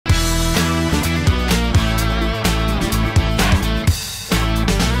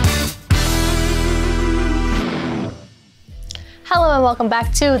Hello and welcome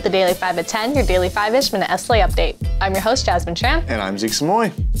back to the Daily 5 at 10, your daily 5-ish minute SLA update. I'm your host, Jasmine Tran. And I'm Zeke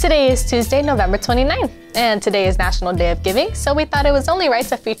Samoy. Today is Tuesday, November 29th, and today is National Day of Giving, so we thought it was only right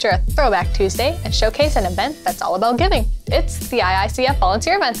to feature a Throwback Tuesday and showcase an event that's all about giving. It's the IICF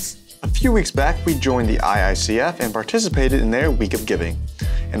volunteer events. A few weeks back, we joined the IICF and participated in their Week of Giving.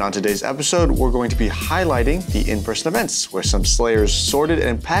 And on today's episode, we're going to be highlighting the in-person events where some slayers sorted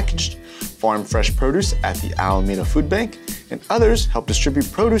and packaged farm fresh produce at the Alameda Food Bank, and others helped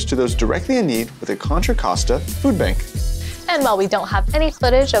distribute produce to those directly in need with a Contra Costa food bank. And while we don't have any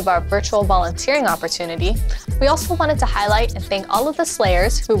footage of our virtual volunteering opportunity, we also wanted to highlight and thank all of the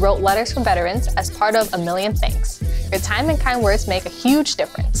slayers who wrote letters for veterans as part of A Million Thanks. Your time and kind words make a huge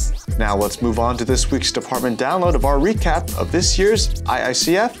difference. Now let's move on to this week's department download of our recap of this year's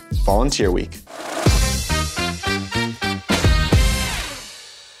IICF Volunteer Week.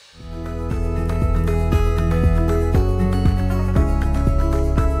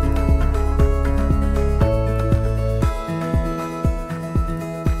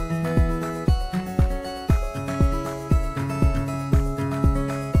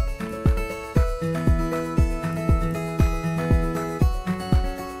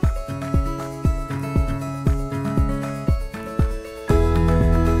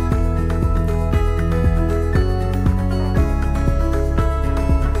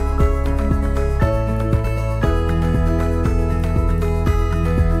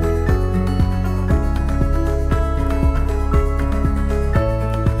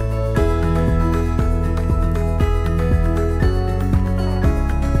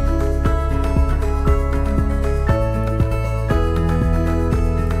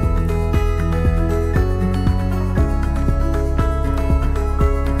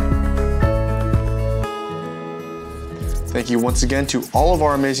 Thank you once again to all of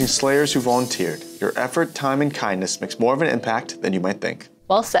our amazing slayers who volunteered. Your effort, time, and kindness makes more of an impact than you might think.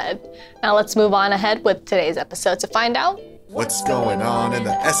 Well said. Now let's move on ahead with today's episode to find out what's going on in the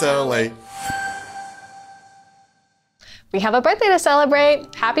SLA. We have a birthday to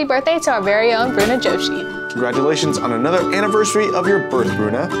celebrate. Happy birthday to our very own Bruna Joshi. Congratulations on another anniversary of your birth,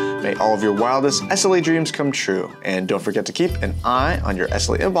 Bruna. May all of your wildest SLA dreams come true. And don't forget to keep an eye on your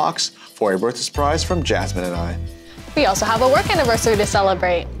SLA inbox for a birthday surprise from Jasmine and I. We also have a work anniversary to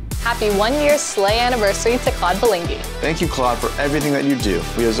celebrate. Happy 1-year Slay anniversary to Claude Belingi. Thank you, Claude, for everything that you do.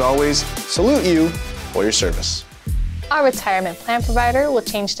 We, as always, salute you for your service. Our retirement plan provider will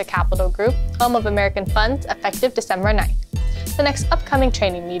change to Capital Group, home of American Funds, effective December 9th. The next upcoming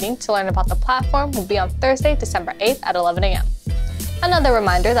training meeting to learn about the platform will be on Thursday, December 8th at 11 a.m. Another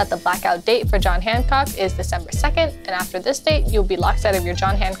reminder that the blackout date for John Hancock is December 2nd, and after this date, you'll be locked out of your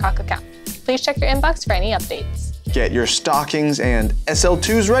John Hancock account. Please check your inbox for any updates. Get your stockings and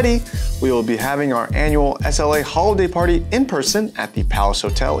SL2s ready. We will be having our annual SLA holiday party in person at the Palace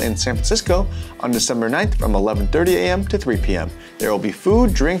Hotel in San Francisco on December 9th from 11:30 a.m. to 3 p.m. There will be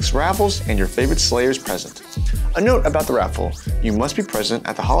food, drinks, raffles, and your favorite slayers present. A note about the raffle: you must be present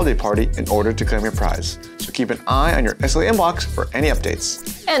at the holiday party in order to claim your prize. So keep an eye on your SLA inbox for any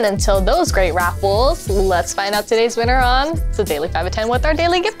updates. And until those great raffles, let's find out today's winner on the Daily 5 at 10 with our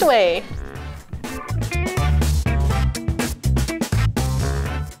daily gift away.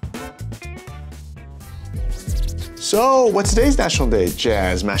 So, what's today's National Day?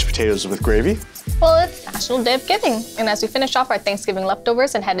 Jazz, mashed potatoes with gravy? Well, it's National Day of Giving, and as we finish off our Thanksgiving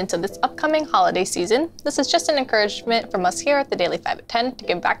leftovers and head into this upcoming holiday season, this is just an encouragement from us here at the Daily 5 at 10 to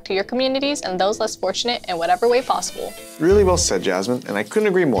give back to your communities and those less fortunate in whatever way possible. Really well said, Jasmine, and I couldn't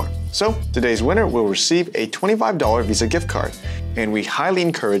agree more. So, today's winner will receive a $25 Visa gift card, and we highly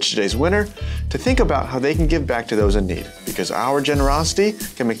encourage today's winner to think about how they can give back to those in need, because our generosity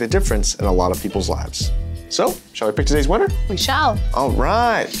can make the difference in a lot of people's lives. So, shall we pick today's winner? We shall. All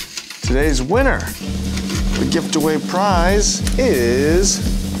right. Today's winner, the gift away prize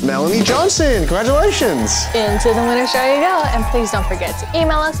is Melanie Johnson. Congratulations. Into the winner's jar you go. And please don't forget to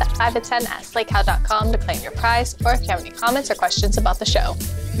email us at 5at10@slaycow.com to claim your prize, or if you have any comments or questions about the show.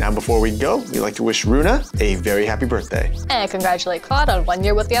 Now, before we go, we'd like to wish Runa a very happy birthday. And congratulate Claude on 1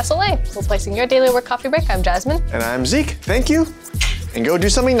 year with the SLA. Replacing your daily work coffee break, I'm Jasmine. And I'm Zeke. Thank you. And go do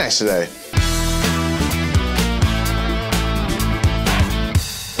something nice today.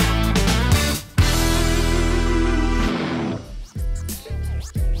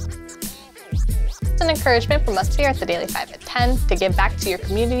 An encouragement from us here at the Daily 5 at 10 to give back to your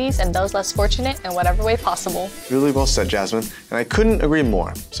communities and those less fortunate in whatever way possible. Really well said, Jasmine, and I couldn't agree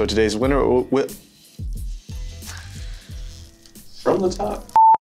more. So today's winner will... From the top.